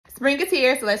Spring is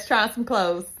here, so let's try on some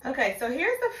clothes. Okay, so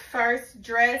here's the first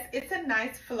dress. It's a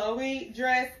nice flowy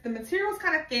dress. The material's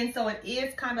kind of thin, so it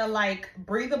is kind of like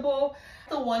breathable.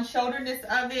 The one shoulderness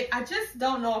of it, I just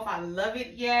don't know if I love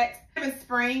it yet. It's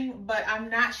spring, but I'm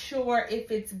not sure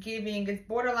if it's giving, it's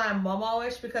borderline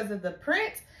Momo-ish because of the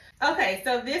print. Okay,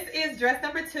 so this is dress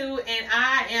number 2, and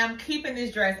I am keeping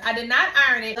this dress. I did not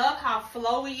iron it. Love how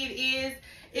flowy it is.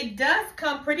 It does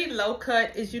come pretty low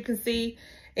cut, as you can see.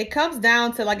 It comes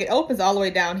down to, like, it opens all the way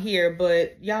down here,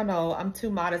 but y'all know I'm too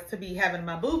modest to be having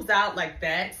my boobs out like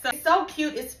that. So it's so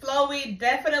cute, it's flowy,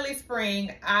 definitely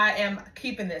spring. I am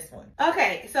keeping this one.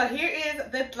 Okay, so here is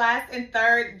the last and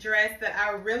third dress that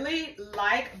I really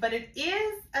like, but it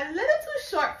is a little too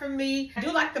short for me. I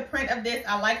do like the print of this.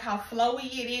 I like how flowy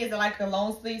it is. I like the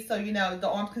long sleeves, so you know, the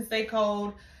arms can stay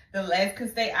cold. The legs can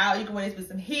stay out. You can wear this with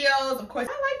some heels. Of course,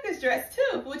 I like this dress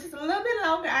too, which is a little bit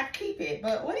longer. I'd keep it.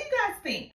 But what do you guys think?